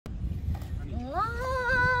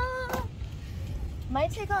My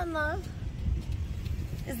take on love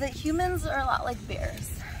is that humans are a lot like bears.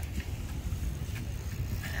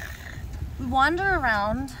 We wander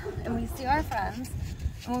around and we see our friends,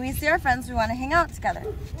 and when we see our friends, we want to hang out together.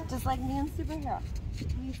 Just like me and Superhero.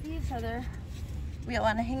 When we see each other, we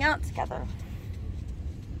want to hang out together.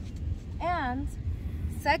 And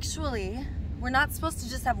sexually, we're not supposed to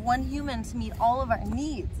just have one human to meet all of our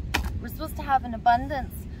needs. We're supposed to have an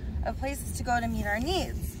abundance of places to go to meet our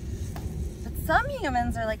needs. But some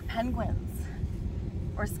humans are like penguins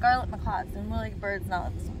or scarlet macaws, and we're like birds,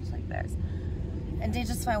 not so much like bears. And they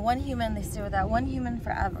just find one human, they stay with that one human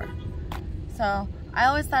forever. So I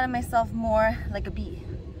always thought of myself more like a bee.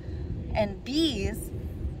 And bees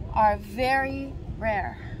are very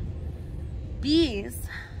rare. Bees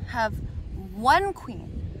have one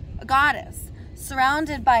queen, a goddess,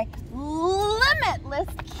 surrounded by limitless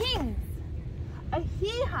kings. A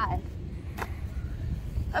beehive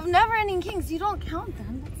of never-ending kings. You don't count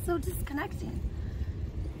them. That's so disconnecting.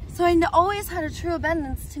 So I always had a true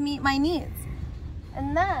abundance to meet my needs.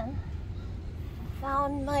 And then I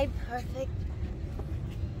found my perfect,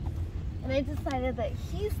 and I decided that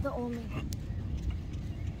he's the only one.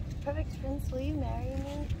 Perfect prince, will you marry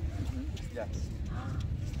me? Yes.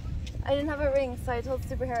 I didn't have a ring, so I told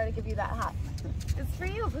Superhero to give you that hat. It's for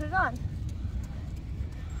you, put it on.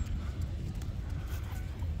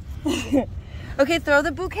 Okay, throw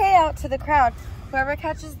the bouquet out to the crowd. Whoever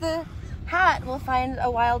catches the hat will find a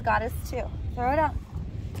wild goddess too. Throw it out.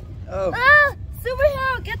 Oh. Ah!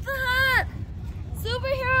 Superhero, get the hat!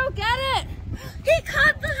 Superhero, get it! He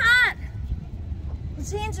caught the hat! We're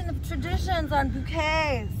changing the traditions on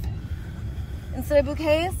bouquets. Instead of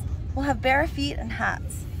bouquets, we'll have bare feet and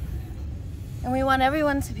hats. And we want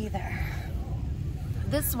everyone to be there.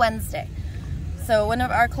 This Wednesday. So one of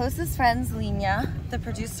our closest friends, Lena, the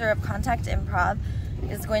producer of Contact Improv,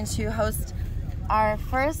 is going to host our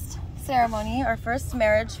first ceremony, our first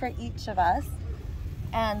marriage for each of us.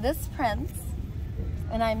 And this prince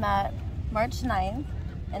and I met March 9th,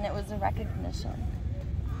 and it was a recognition.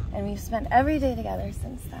 And we've spent every day together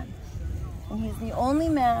since then. And he's the only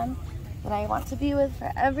man that I want to be with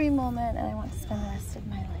for every moment, and I want to spend the rest of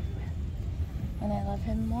my life with. And I love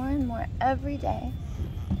him more and more every day,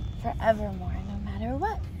 forevermore, no matter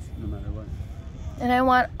what. No matter what. And I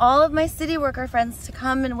want all of my city worker friends to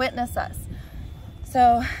come and witness us.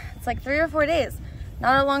 So it's like 3 or 4 days,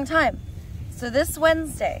 not a long time. So this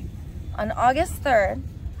Wednesday, on August 3rd,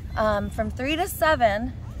 from 3 to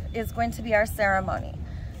 7 is going to be our ceremony.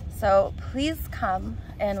 So please come,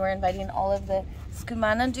 and we're inviting all of the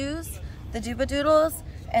Scumanadus, the Doobadoodles,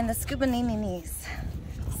 and the Scubanininis.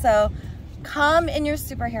 So come in your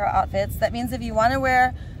superhero outfits. That means if you want to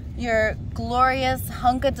wear your glorious,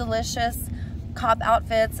 hunka-delicious cop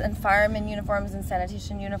outfits and fireman uniforms and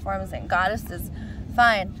sanitation uniforms and goddesses,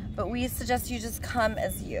 fine. But we suggest you just come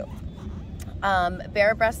as you.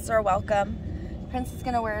 Bare breasts are welcome. Prince is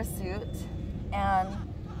gonna wear a suit, and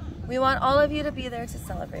we want all of you to be there to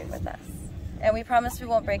celebrate with us. And we promise we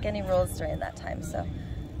won't break any rules during that time, so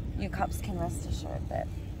you cops can rest assured that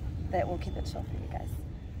we'll keep it chill for you guys.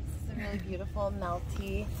 This is a really beautiful,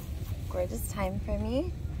 melty, gorgeous time for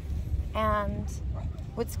me. And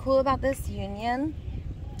what's cool about this union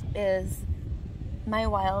is my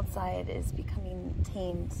wild side is becoming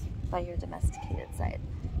tamed by your domesticated side.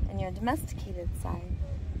 And your domesticated side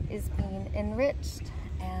is being enriched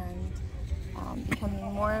and becoming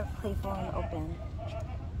more playful and open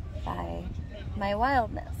by my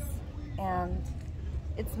wildness. And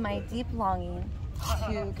it's my deep longing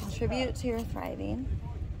to contribute to your thriving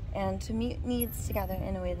and to meet needs together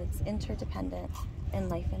in a way that's interdependent and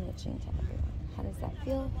life enriching to everyone. How does that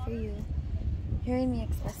feel for you? Hearing me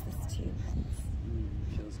express this to you, friends.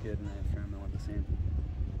 Feels good, and I affirm I want the same.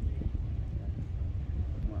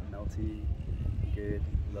 I want a melty, good,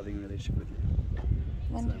 loving relationship with you.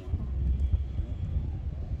 Wonderful. So,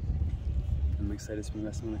 I'm excited to spend the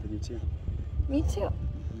rest of my life with you too. Me too.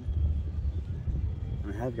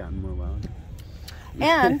 I have gotten more wild.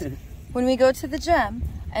 And when we go to the gym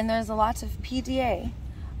and there's a lot of PDA,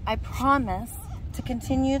 I promise to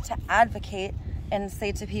continue to advocate and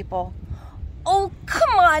say to people, oh,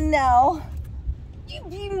 come on now. You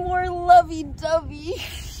be more lovey-dovey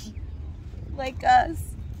like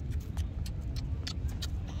us.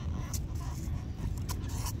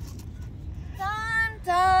 Dun,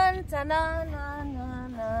 dun, dun, na, na, na,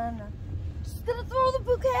 na, na. Just gonna throw the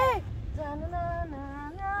bouquet. Dun, na, na, na,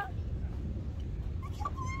 na. I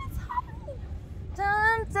can't believe it's happening.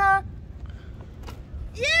 Dun, dun.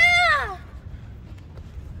 Yeah!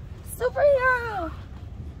 Superhero!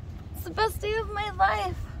 It's the best day of my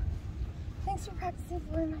life. Thanks for practicing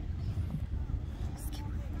for me.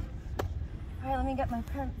 All right, let me get my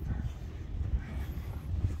prints.